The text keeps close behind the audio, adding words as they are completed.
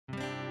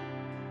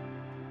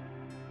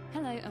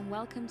Hello and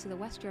welcome to the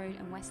West Road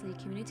and Wesley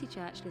Community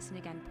Church Listen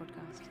Again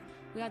podcast.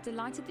 We are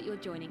delighted that you're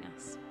joining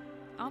us.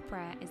 Our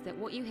prayer is that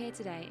what you hear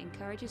today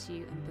encourages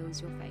you and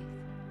builds your faith.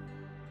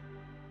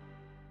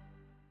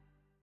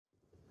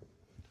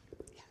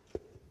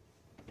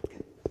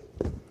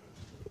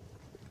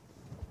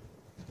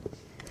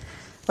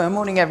 Well,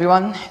 morning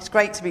everyone. It's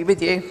great to be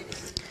with you.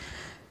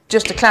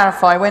 Just to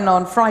clarify, when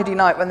on Friday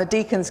night when the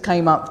deacons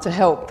came up to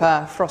help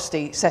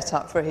Frosty set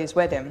up for his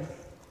wedding,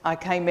 I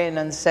came in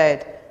and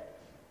said,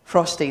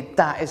 "Frosty,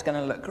 that is going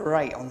to look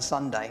great on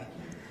Sunday."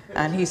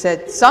 And he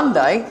said,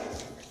 "Sunday?"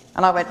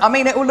 And I went, "I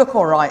mean, it will look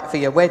all right for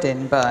your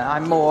wedding, but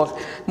I'm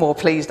more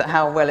pleased at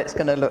how well it's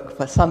going to look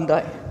for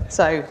Sunday."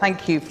 So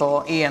thank you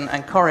for Ian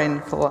and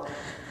Corinne for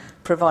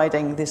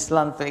providing this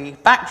lovely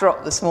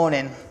backdrop this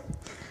morning.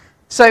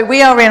 So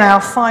we are in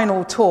our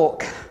final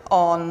talk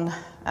on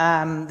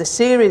the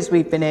series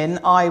we've been in,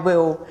 I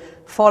Will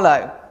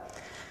Follow.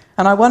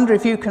 And I wonder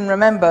if you can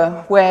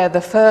remember where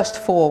the first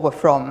four were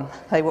from.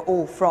 They were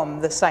all from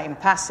the same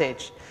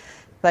passage.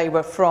 They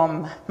were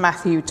from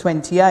Matthew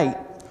 28.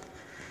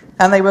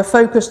 And they were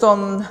focused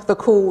on the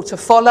call to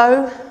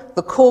follow,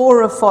 the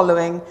core of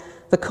following,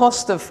 the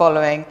cost of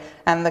following,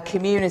 and the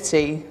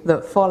community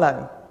that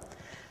follow.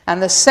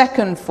 And the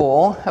second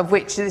four, of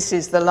which this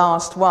is the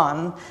last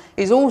one,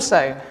 have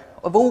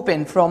all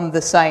been from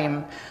the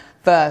same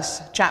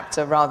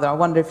chapter. I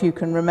wonder if you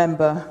can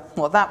remember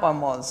what that one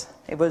was.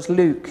 It was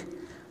Luke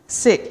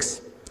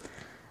 6.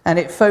 And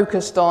it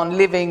focused on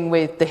living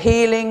with the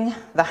healing,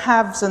 the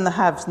haves and the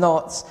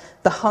have-nots,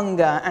 the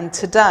hunger, and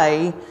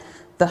today,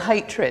 the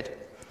hatred.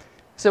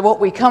 So what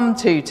we come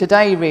to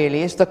today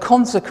really is the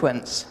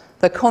consequences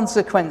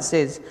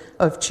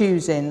of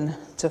choosing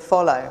to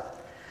follow.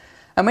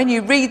 And when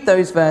you read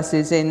those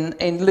verses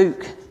in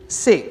Luke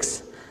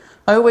 6,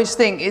 I always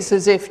think it's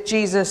as if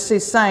Jesus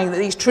is saying that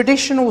these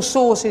traditional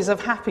sources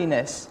of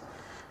happiness,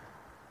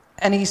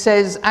 and he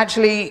says,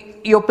 actually,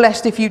 you're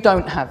blessed if you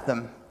don't have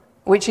them,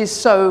 which is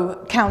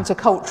so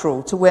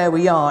countercultural to where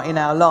we are in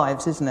our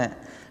lives, isn't it?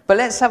 But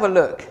let's have a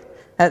look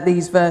at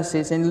these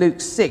verses in Luke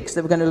 6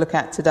 that we're going to look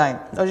at today.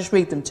 I'll just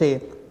read them to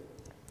you.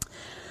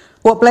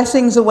 "What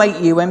blessings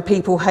await you when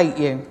people hate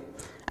you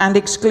and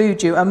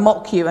exclude you and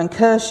mock you and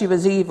curse you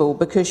as evil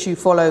because you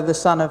follow the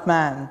Son of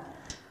Man.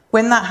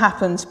 When that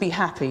happens, be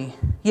happy.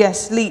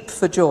 Yes, leap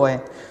for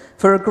joy,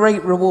 for a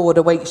great reward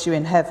awaits you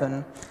in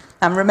heaven.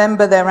 And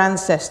remember their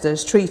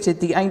ancestors treated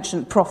the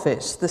ancient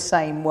prophets the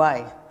same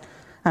way."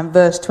 And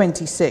verse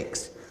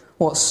 26,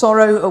 "What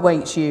sorrow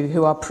awaits you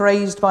who are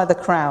praised by the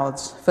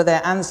crowds, for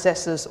their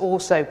ancestors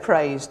also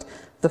praised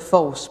the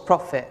false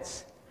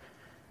prophets."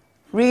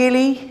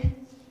 Really?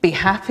 Be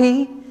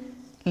happy?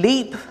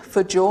 Leap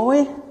for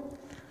joy?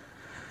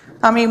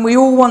 I mean, we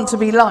all want to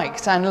be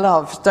liked and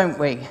loved, don't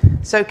we?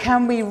 So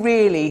can we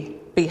really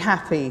be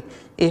happy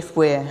if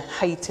we're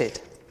hated?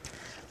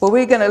 Well,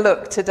 we're going to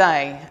look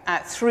today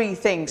at three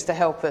things to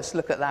help us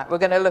look at that. We're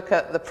going to look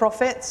at the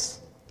prophets,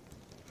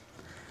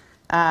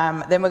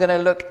 then we're going to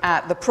look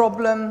at the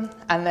problem,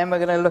 and then we're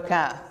going to look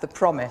at the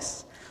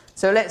promise.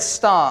 So let's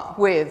start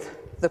with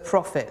the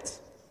prophet.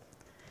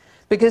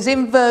 Because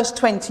in verse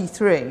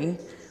 23,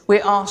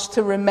 we're asked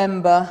to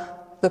remember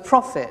the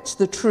prophets,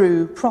 the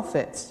true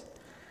prophets.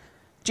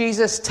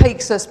 Jesus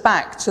takes us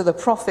back to the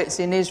prophets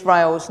in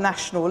Israel's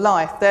national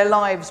life. Their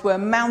lives were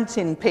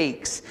mountain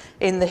peaks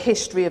in the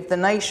history of the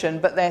nation,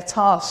 but their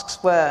tasks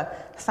were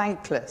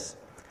thankless.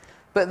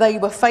 But they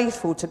were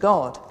faithful to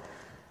God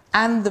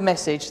and the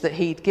message that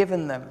he'd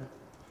given them.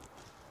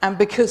 And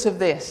because of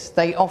this,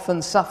 they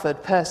often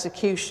suffered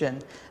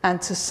persecution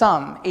and to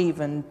some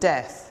even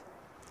death.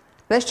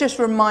 Let's just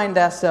remind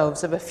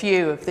ourselves of a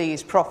few of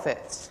these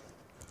prophets.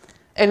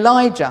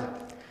 Elijah.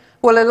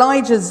 Well,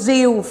 Elijah's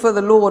zeal for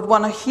the Lord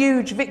won a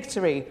huge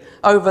victory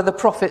over the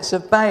prophets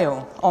of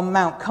Baal on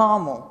Mount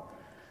Carmel.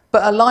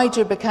 But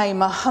Elijah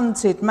became a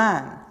hunted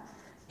man.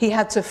 He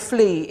had to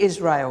flee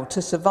Israel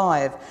to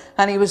survive,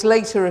 and he was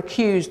later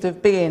accused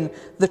of being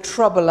the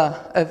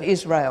troubler of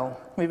Israel.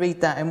 We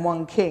read that in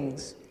 1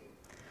 Kings.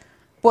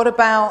 What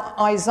about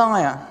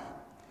Isaiah?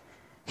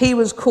 He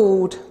was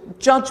called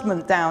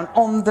judgment down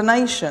on the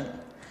nation.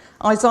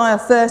 Isaiah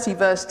 30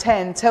 verse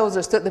 10 tells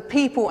us that the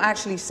people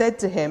actually said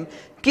to him,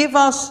 "Give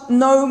us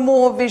no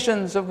more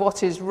visions of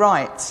what is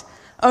right,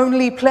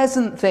 only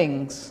pleasant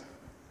things."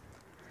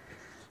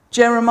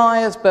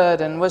 Jeremiah's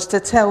burden was to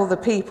tell the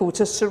people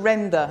to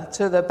surrender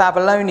to the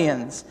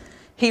Babylonians.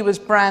 He was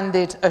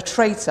branded a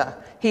traitor.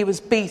 He was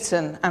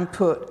beaten and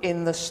put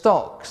in the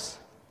stocks.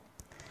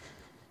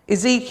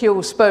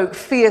 Ezekiel spoke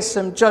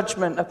fearsome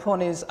judgment upon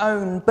his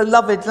own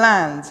beloved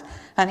land,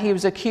 and he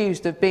was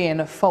accused of being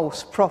a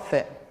false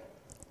prophet.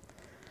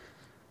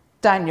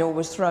 Daniel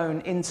was thrown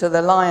into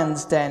the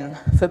lion's den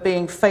for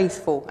being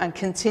faithful and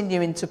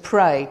continuing to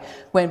pray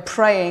when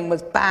praying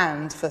was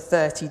banned for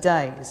 30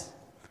 days.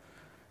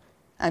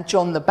 And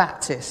John the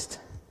Baptist,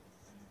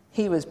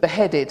 he was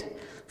beheaded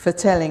for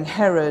telling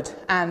Herod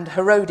and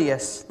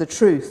Herodias the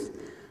truth,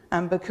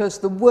 and because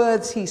the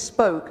words he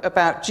spoke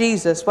about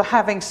Jesus were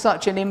having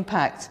such an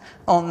impact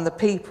on the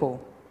people.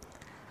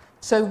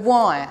 So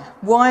why?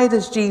 Why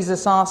does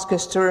Jesus ask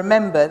us to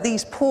remember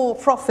these poor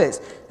prophets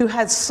who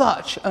had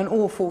such an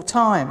awful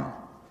time?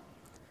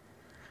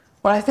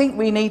 Well, I think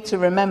we need to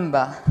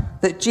remember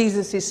that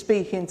Jesus is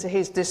speaking to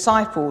his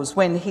disciples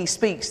when he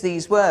speaks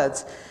these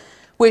words.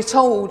 We're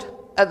told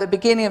at the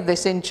beginning of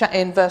this in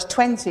verse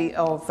 20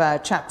 of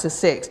chapter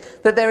 6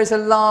 that there is a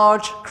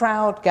large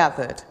crowd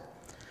gathered.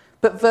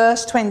 But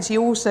verse 20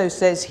 also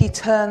says he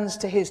turns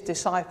to his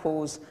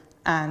disciples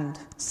and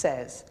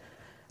says.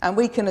 And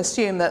we can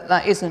assume that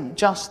that isn't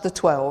just the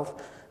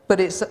 12, but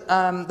it's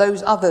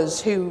those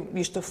others who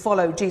used to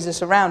follow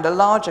Jesus around, a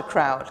larger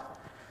crowd.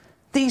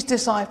 These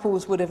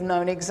disciples would have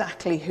known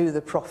exactly who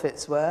the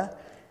prophets were.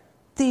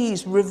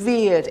 These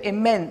revered,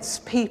 immense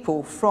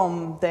people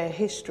from their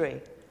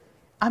history.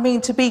 I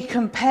mean, to be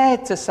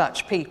compared to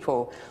such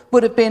people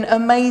would have been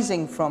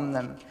amazing from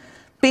them.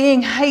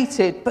 Being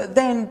hated, but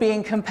then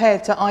being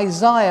compared to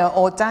Isaiah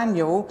or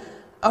Daniel,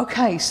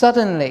 okay,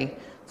 suddenly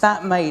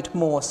that made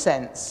more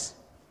sense.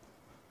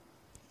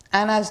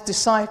 And as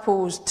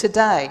disciples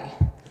today,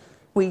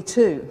 we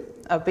too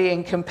are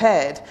being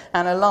compared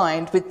and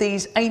aligned with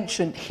these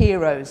ancient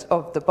heroes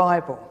of the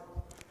Bible.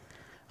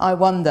 I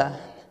wonder,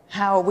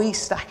 how are we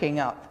stacking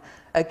up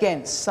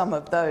against some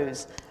of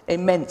those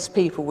immense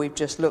people we've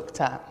just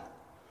looked at?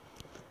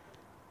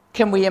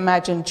 Can we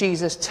imagine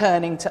Jesus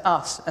turning to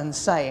us and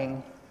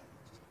saying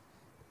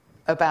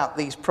about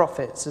these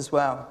prophets as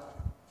well?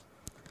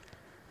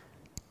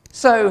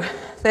 So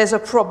there's a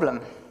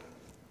problem.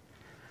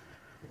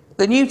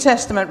 The New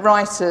Testament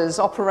writers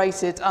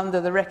operated under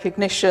the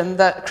recognition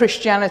that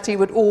Christianity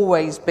would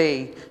always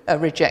be a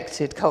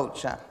rejected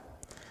culture.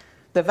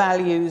 The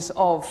values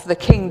of the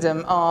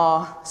kingdom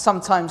are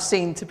sometimes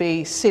seen to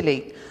be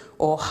silly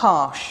or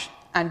harsh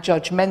and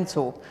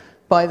judgmental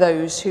by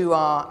those who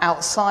are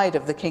outside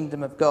of the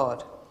kingdom of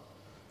God.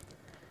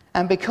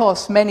 And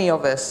because many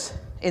of us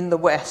in the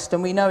West,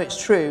 and we know it's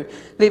true,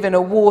 live in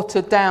a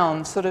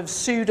watered-down sort of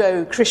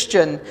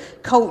pseudo-Christian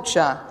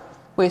culture,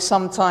 we're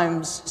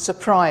sometimes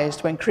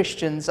surprised when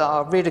Christians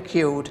are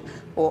ridiculed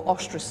or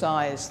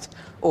ostracized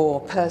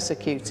or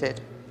persecuted.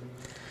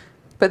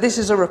 But this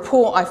is a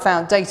report I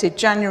found dated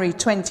January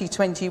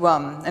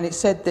 2021, and it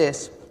said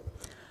this: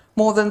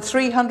 more than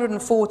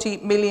 340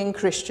 million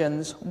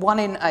Christians, 1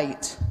 in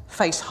 8,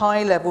 face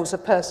high levels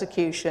of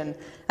persecution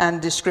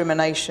and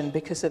discrimination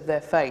because of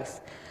their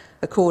faith,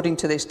 according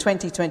to this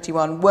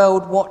 2021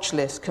 World Watch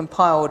List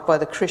compiled by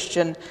the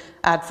Christian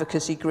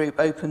advocacy group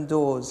Open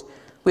Doors,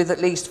 with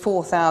at least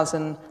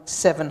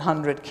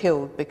 4,700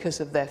 killed because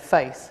of their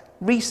faith.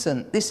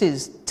 Recent, this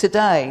is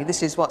today,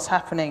 this is what's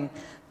happening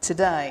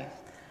today.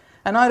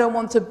 And I don't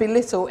want to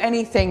belittle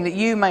anything that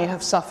you may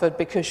have suffered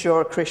because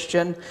you're a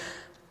Christian,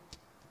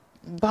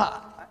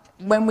 but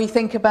when we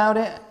think about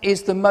it,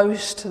 is the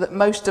most that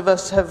most of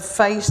us have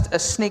faced a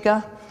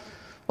snigger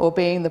or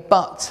being the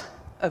butt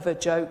of a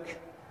joke?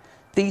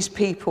 These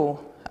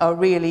people are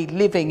really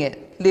living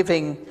it.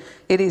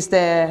 It is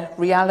their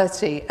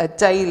reality, a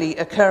daily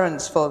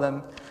occurrence for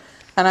them.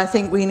 And I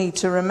think we need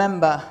to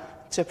remember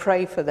to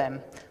pray for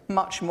them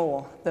much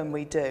more than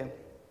we do.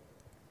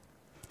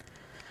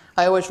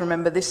 I always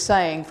remember this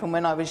saying from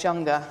when I was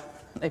younger.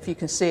 If you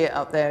can see it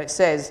up there, it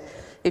says,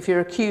 if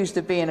you're accused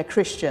of being a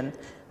Christian,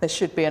 there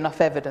should be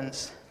enough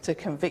evidence to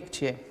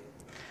convict you.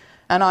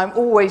 And I'm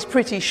always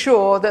pretty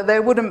sure that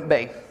there wouldn't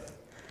be.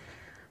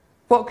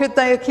 What could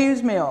they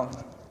accuse me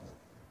of?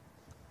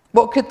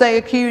 What could they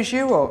accuse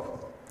you of?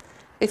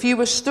 If you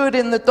were stood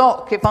in the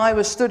dock, if I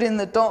was stood in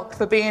the dock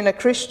for being a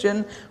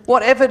Christian,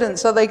 what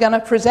evidence are they going to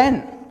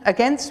present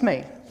against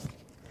me?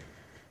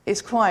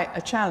 It's quite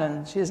a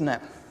challenge, isn't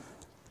it?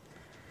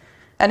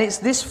 And it's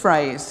this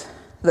phrase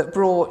that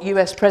brought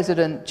US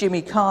President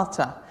Jimmy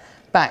Carter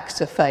back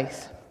to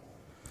faith.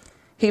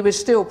 He was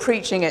still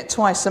preaching it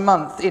twice a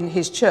month in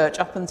his church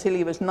up until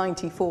he was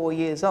 94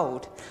 years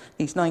old.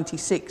 He's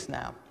 96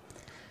 now.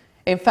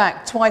 In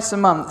fact, twice a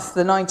month,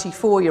 the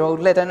 94-year-old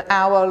led an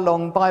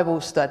hour-long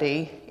Bible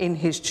study in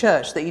his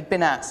church that he'd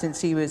been at since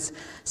he was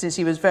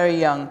very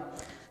young.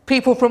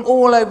 People from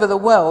all over the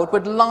world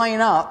would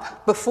line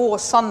up before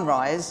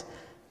sunrise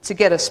to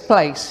get a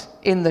place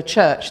in the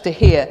church to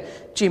hear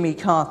Jimmy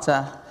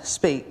Carter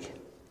speak.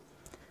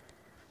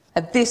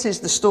 And this is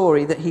the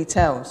story that he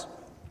tells.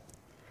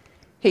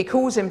 He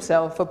calls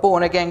himself a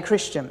born-again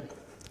Christian,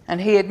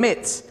 and he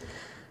admits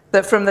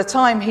that from the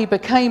time he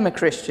became a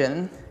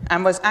Christian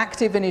and was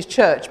active in his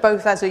church,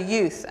 both as a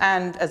youth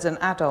and as an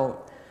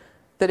adult,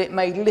 that it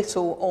made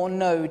little or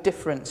no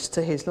difference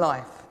to his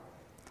life.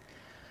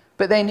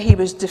 But then he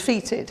was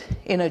defeated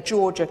in a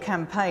Georgia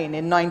campaign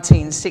in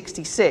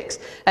 1966,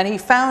 and he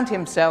found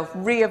himself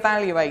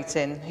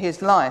re-evaluating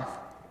his life.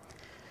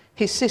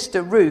 His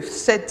sister Ruth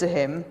said to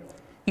him,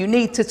 "You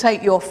need to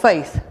take your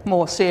faith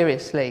more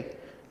seriously.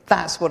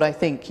 That's what I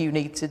think you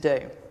need to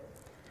do."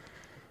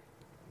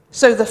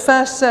 So the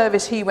first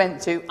service he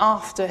went to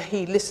after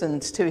he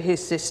listened to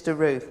his sister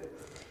Ruth,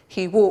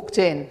 he walked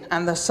in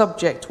and the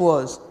subject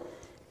was,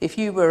 if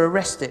you were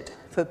arrested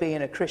for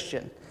being a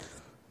Christian,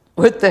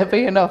 would there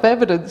be enough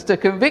evidence to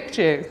convict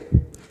you?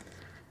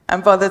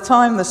 And by the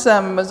time the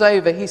sermon was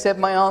over, he said,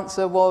 my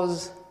answer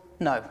was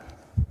no.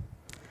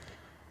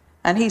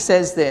 And he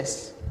says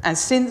this, and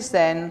since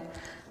then,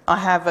 I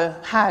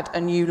have had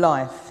a new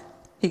life.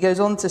 He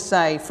goes on to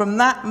say, from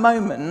that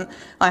moment,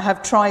 I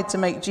have tried to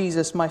make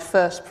Jesus my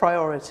first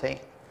priority.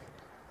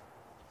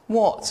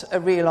 What a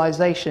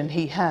realization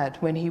he had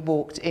when he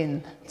walked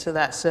into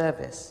that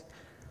service.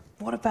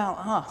 What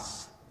about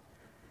us?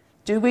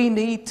 Do we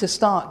need to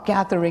start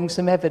gathering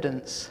some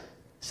evidence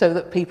so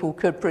that people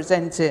could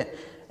present it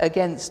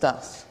against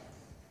us?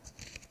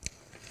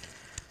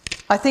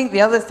 I think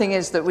the other thing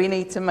is that we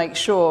need to make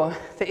sure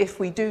that if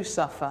we do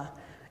suffer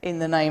in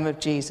the name of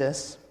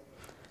Jesus,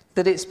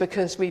 that it's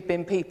because we've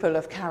been people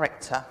of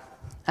character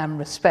and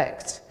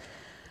respect,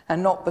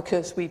 and not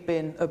because we've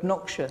been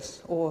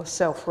obnoxious or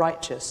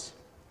self-righteous.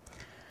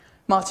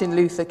 Martin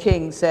Luther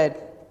King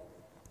said,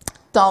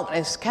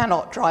 darkness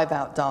cannot drive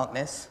out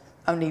darkness,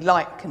 only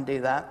light can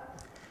do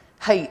that.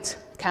 Hate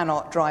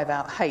cannot drive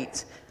out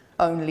hate,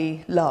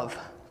 only love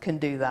can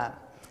do that.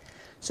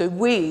 So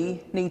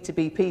we need to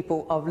be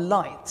people of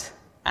light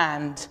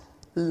and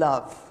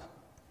love.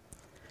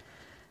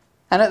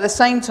 And at the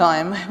same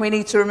time, we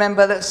need to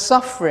remember that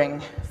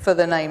suffering for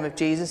the name of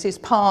Jesus is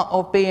part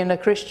of being a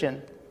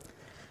Christian.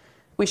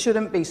 We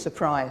shouldn't be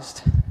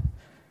surprised,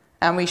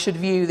 and we should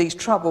view these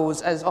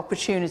troubles as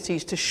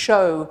opportunities to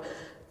show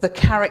the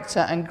character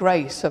and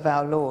grace of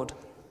our Lord.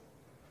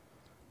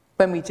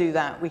 When we do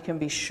that, we can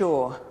be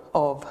sure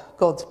of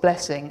God's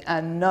blessing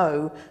and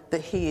know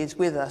that he is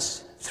with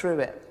us through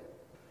it.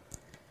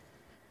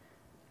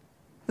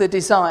 The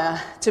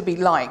desire to be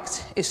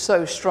liked is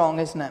so strong,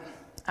 isn't it?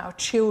 Our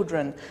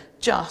children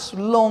just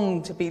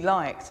long to be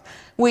liked.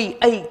 We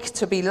ache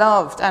to be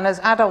loved, and as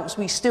adults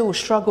we still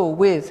struggle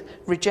with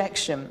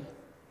rejection.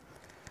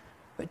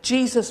 But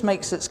Jesus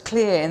makes it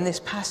clear in this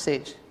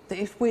passage that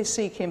if we're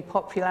seeking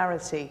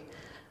popularity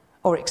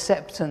or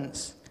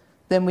acceptance,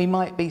 then we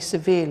might be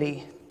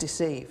severely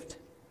deceived.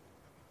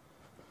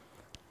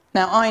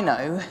 Now, I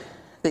know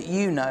that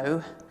you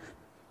know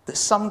that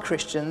some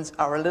Christians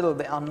are a little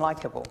bit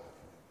unlikable.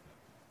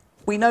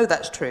 We know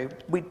that's true.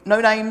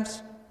 No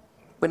names.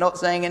 We're not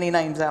saying any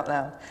names out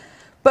loud.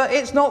 But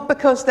it's not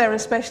because they're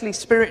especially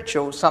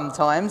spiritual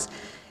sometimes.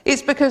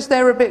 It's because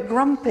they're a bit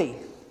grumpy,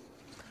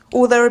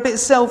 or they're a bit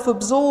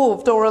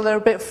self-absorbed, or they're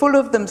a bit full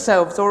of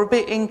themselves, or a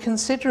bit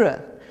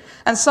inconsiderate.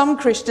 And some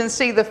Christians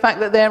see the fact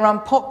that they're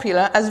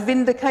unpopular as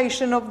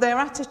vindication of their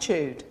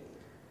attitude.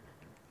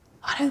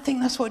 I don't think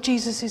that's what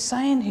Jesus is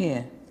saying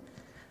here.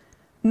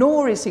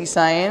 Nor is he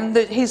saying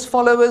that his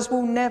followers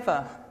will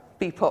never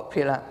be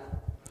popular.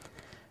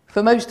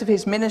 For most of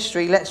his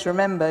ministry, let's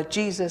remember,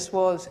 Jesus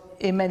was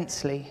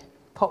immensely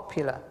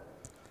popular.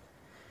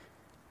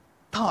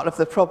 Part of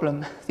the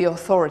problem the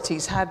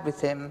authorities had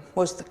with him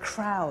was the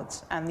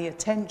crowds and the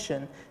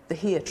attention that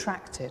he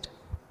attracted.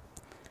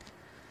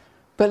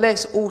 But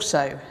let's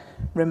also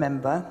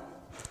remember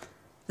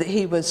that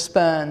he was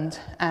spurned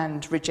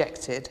and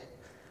rejected.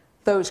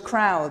 Those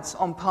crowds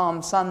on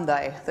Palm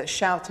Sunday that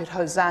shouted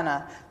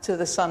Hosanna to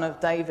the Son of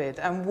David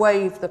and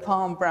waved the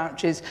palm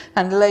branches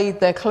and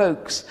laid their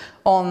cloaks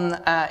on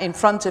in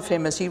front of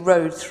him as he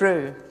rode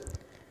through,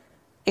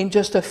 in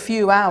just a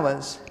few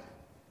hours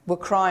were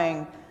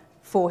crying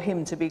for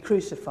him to be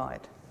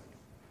crucified.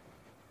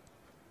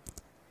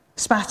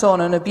 Spat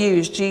on and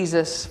abused,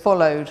 Jesus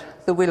followed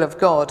the will of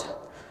God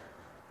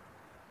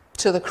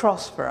to the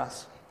cross for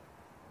us.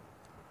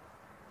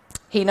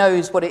 He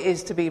knows what it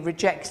is to be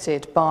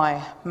rejected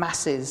by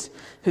masses,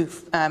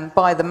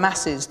 by the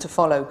masses to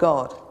follow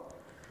God.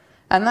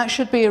 And that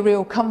should be a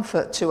real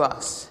comfort to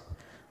us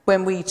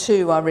when we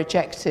too are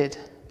rejected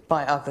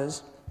by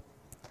others.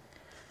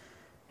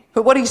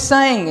 But what he's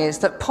saying is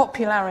that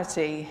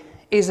popularity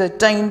is a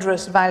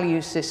dangerous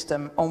value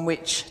system on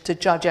which to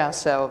judge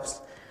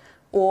ourselves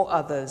or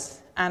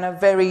others, and a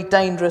very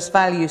dangerous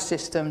value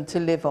system to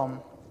live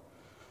on.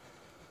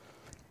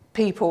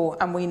 People,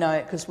 and we know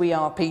it because we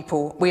are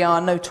people, we are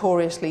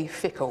notoriously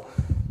fickle.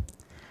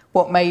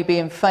 What may be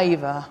in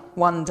favour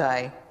one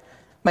day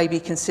may be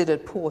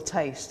considered poor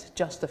taste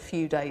just a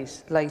few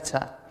days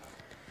later.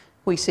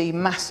 We see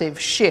massive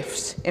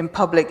shifts in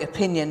public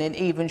opinion in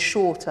even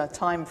shorter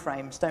time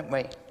frames, don't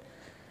we?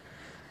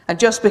 And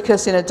just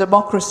because in a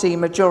democracy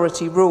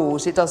majority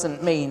rules, it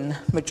doesn't mean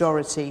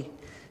majority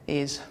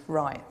is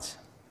right.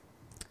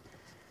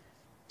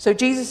 So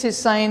Jesus is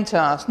saying to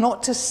us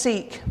not to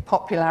seek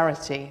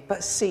popularity,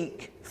 but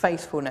seek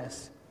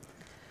faithfulness.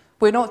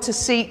 We're not to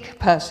seek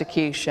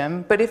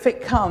persecution, but if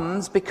it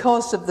comes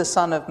because of the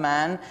Son of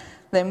Man,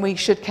 then we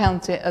should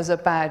count it as a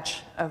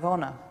badge of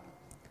honour,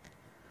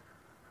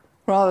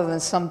 rather than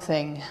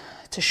something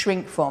to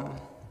shrink from.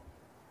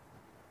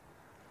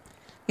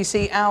 You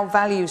see, our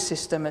value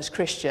system as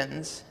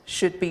Christians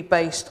should be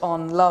based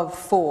on love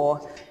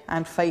for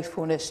and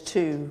faithfulness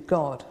to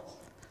God,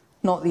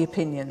 not the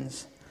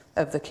opinions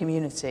of the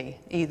community,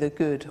 either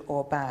good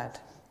or bad.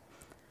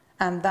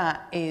 And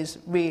that is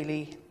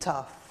really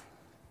tough.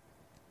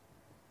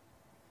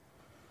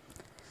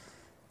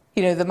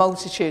 You know, the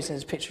multitudes,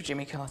 there's a picture of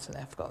Jimmy Carter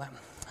there, I forgot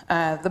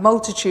the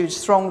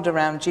multitudes thronged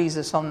around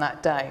Jesus on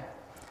that day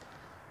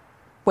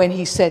when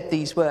he said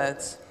these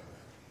words.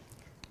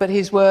 But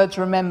his words,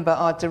 remember,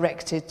 are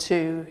directed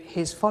to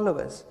his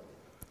followers.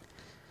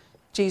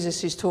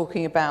 Jesus is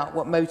talking about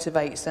what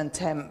motivates and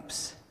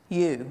tempts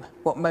you,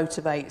 what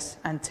motivates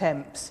and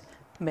tempts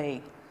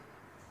me.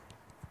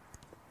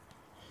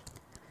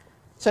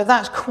 So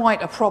that's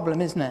quite a problem,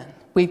 isn't it?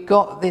 We've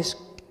got this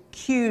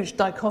huge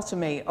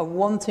dichotomy of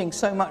wanting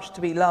so much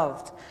to be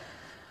loved,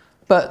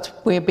 but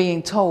we're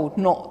being told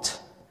not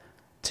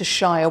to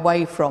shy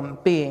away from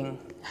being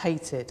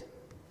hated.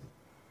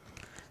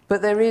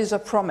 But there is a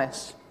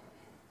promise.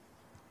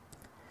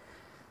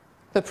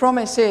 The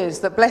promise is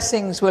that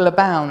blessings will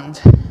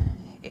abound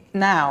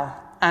now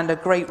and a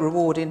great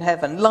reward in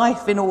heaven.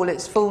 Life in all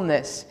its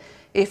fullness,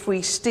 if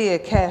we steer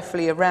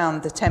carefully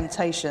around the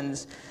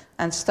temptations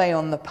and stay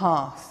on the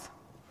path.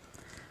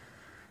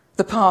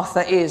 The path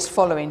that is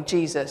following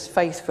Jesus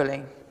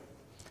faithfully.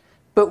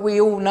 But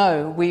we all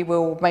know we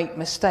will make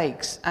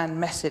mistakes and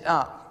mess it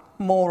up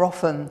more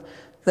often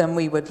than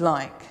we would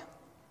like.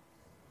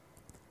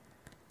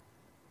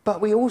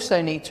 But we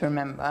also need to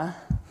remember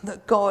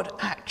that God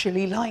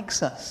actually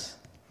likes us.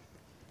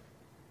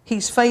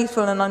 He's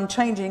faithful and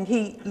unchanging.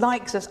 He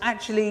likes us.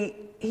 Actually,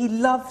 he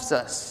loves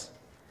us.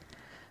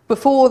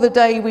 Before the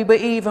day we were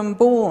even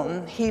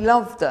born, he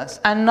loved us,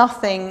 and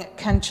nothing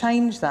can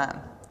change that.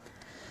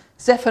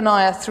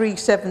 Zephaniah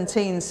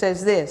 3:17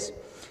 says this,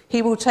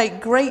 "He will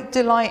take great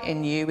delight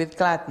in you with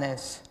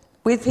gladness.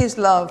 With his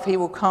love he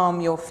will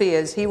calm your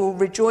fears. He will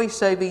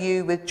rejoice over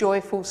you with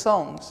joyful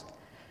songs."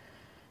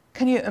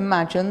 Can you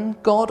imagine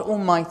God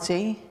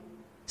Almighty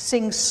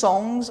sings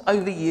songs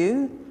over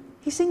you?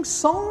 He sings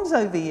songs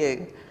over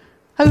you,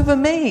 over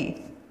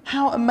me.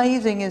 How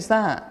amazing is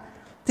that?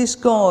 This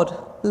God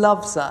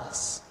loves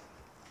us.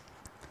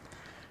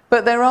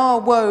 But there are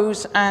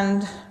woes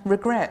and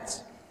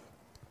regrets.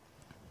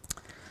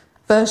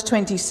 Verse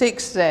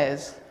 26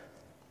 says,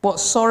 "What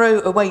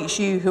sorrow awaits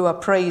you who are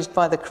praised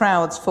by the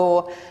crowds,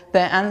 for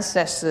their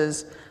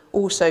ancestors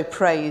also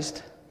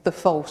praised the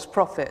false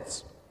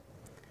prophets."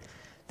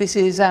 This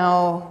is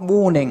our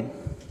warning.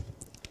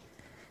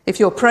 If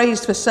you're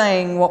praised for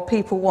saying what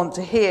people want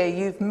to hear,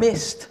 you've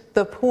missed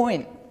the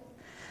point.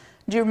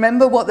 Do you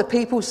remember what the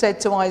people said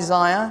to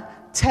Isaiah?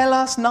 "Tell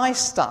us nice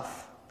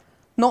stuff,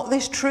 not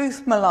this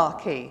truth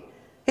malarkey.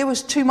 It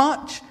was too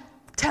much.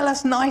 Tell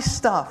us nice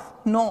stuff,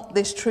 not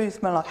this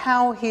truth malarkey."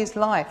 How his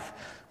life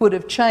would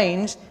have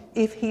changed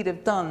if he'd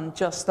have done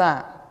just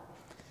that.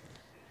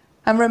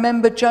 And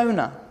remember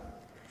Jonah.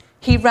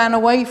 He ran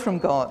away from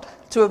God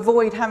to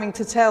avoid having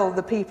to tell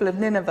the people of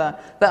Nineveh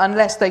that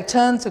unless they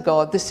turned to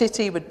God, the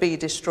city would be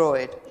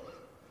destroyed.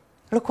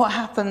 Look what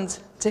happened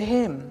to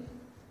him.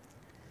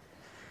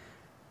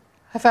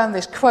 I found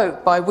this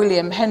quote by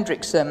William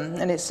Hendrickson,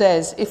 and it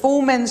says, "If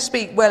all men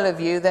speak well of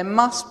you, there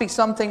must be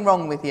something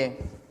wrong with you.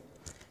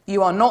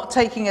 You are not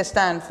taking a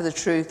stand for the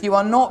truth. You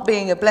are not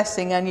being a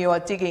blessing, and you are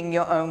digging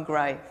your own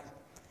grave."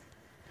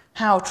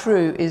 How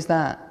true is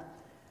that?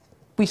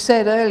 We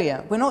said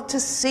earlier, we're not to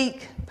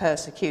seek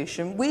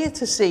persecution. We're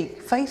to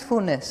seek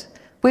faithfulness.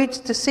 We're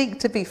to seek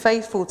to be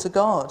faithful to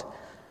God.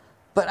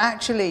 But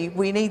actually,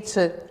 we need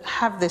to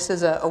have this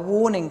as a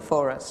warning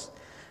for us.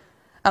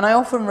 And I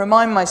often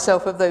remind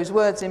myself of those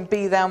words in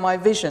 "Be Thou My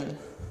Vision."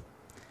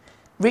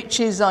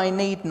 "Riches I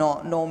need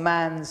not, nor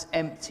man's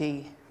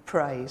empty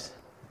praise."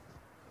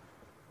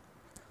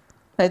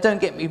 Now,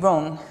 don't get me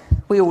wrong.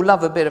 We all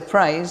love a bit of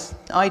praise.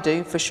 I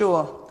do, for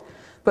sure.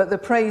 But the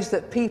praise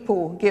that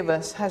people give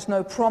us has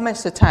no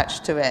promise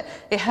attached to it.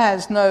 It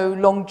has no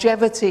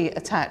longevity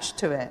attached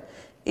to it.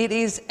 It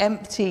is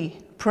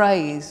empty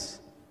praise.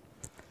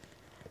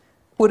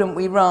 Wouldn't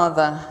we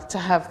rather to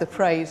have the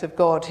praise of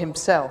God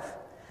himself?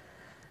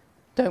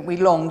 Don't we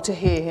long to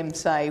hear him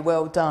say,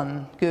 "Well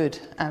done, good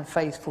and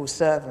faithful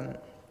servant"?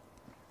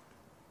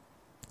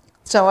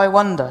 So I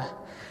wonder,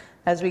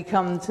 as we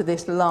come to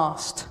this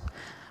last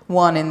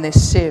one in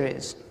this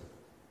series,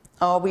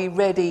 are we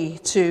ready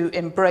to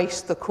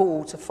embrace the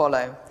call to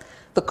follow,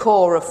 the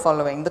core of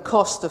following, the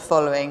cost of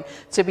following,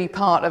 to be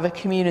part of a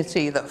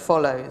community that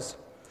follows?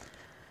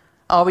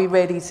 Are we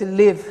ready to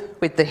live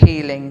with the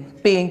healing,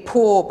 being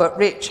poor but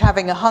rich,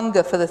 having a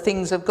hunger for the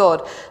things of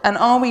God? And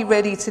are we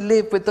ready to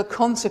live with the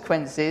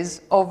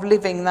consequences of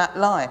living that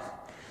life,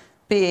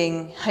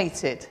 being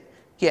hated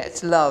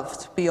yet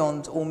loved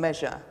beyond all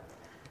measure?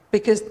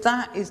 Because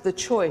that is the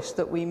choice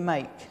that we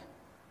make.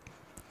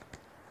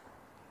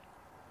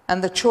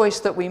 And the choice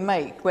that we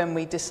make when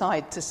we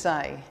decide to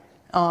say,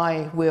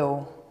 "I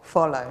will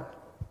follow."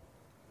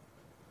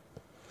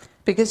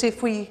 Because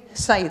if we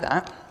say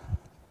that,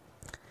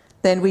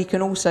 then we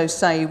can also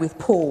say with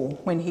Paul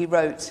when he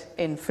wrote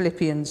in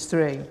Philippians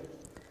 3,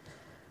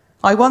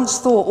 "I once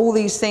thought all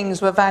these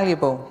things were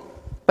valuable,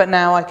 but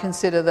now I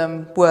consider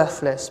them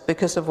worthless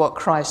because of what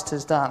Christ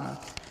has done.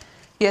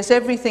 Yes,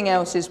 everything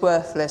else is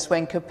worthless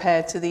when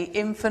compared to the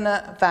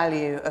infinite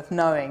value of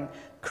knowing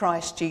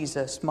Christ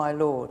Jesus, my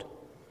Lord.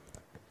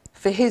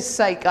 For his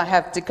sake I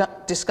have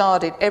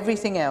discarded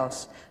everything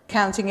else,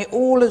 counting it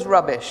all as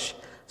rubbish,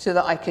 so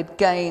that I could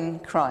gain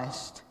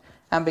Christ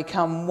and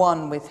become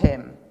one with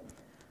him.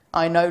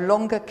 I no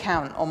longer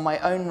count on my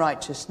own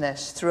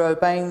righteousness through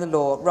obeying the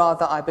law.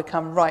 Rather, I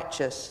become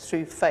righteous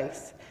through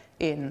faith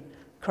in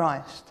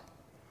Christ.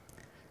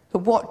 So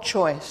what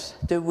choice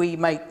do we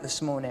make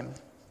this morning?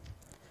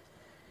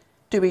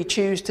 Do we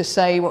choose to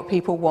say what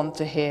people want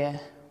to hear?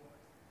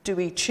 Do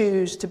we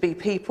choose to be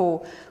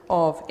people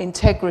of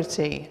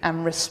integrity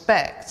and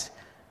respect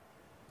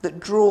that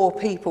draw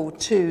people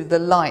to the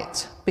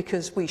light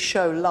because we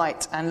show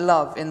light and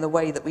love in the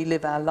way that we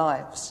live our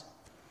lives?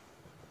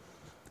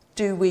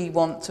 Do we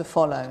want to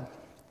follow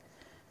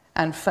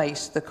and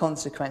face the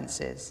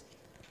consequences?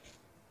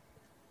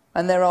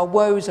 And there are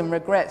woes and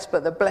regrets,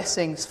 but the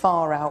blessings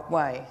far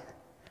outweigh.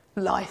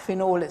 Life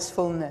in all its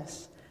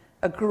fullness,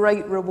 a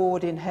great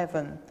reward in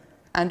heaven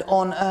and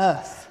on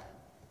earth.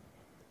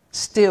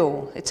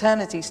 Still,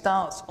 eternity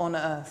starts on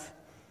earth.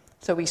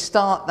 So we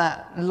start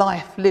that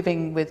life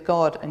living with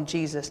God and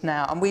Jesus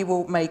now. And we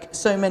will make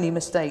so many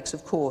mistakes,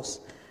 of course.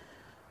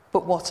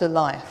 But what a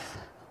life.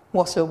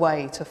 What a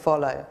way to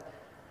follow.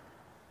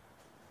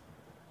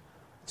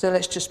 So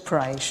let's just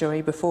pray, shall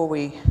we, before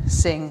we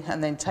sing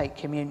and then take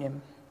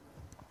communion.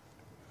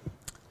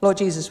 Lord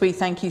Jesus, we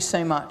thank you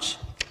so much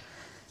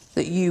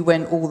that you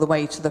went all the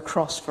way to the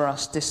cross for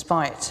us,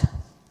 despite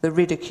the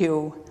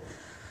ridicule,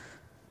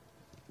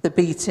 the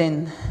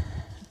beating.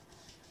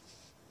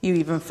 You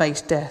even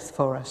faced death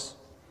for us.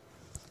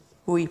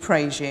 We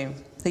praise you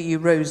that you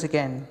rose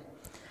again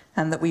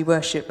and that we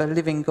worship a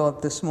living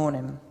God this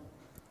morning.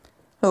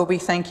 Lord, we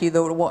thank you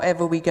that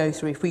whatever we go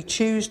through, if we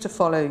choose to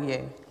follow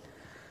you,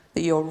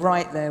 that you're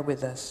right there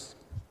with us.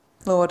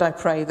 Lord, I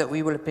pray that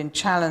we will have been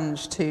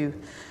challenged to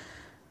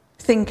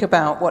think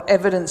about what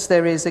evidence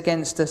there is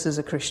against us as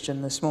a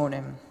Christian this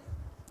morning.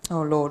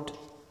 Oh Lord,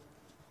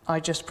 I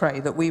just pray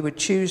that we would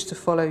choose to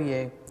follow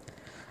you,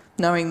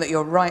 knowing that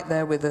you're right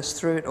there with us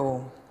through it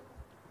all.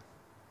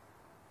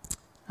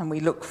 And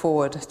we look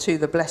forward to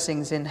the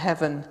blessings in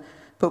heaven,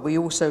 but we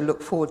also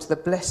look forward to the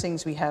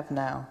blessings we have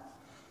now.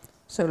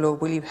 So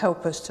Lord, will you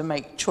help us to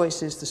make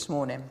choices this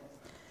morning?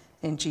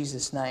 In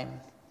Jesus'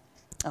 name,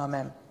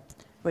 amen.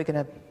 We're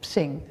going to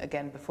sing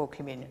again before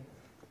communion.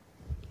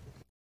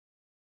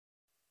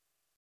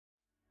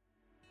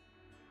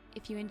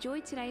 If you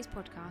enjoyed today's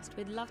podcast,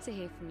 we'd love to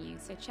hear from you,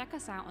 so check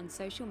us out on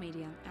social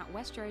media at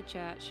West Road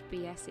Church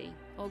BSE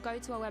or go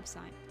to our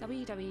website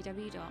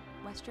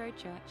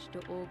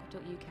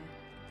www.westroadchurch.org.uk.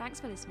 Thanks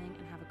for listening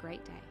and have a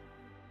great day.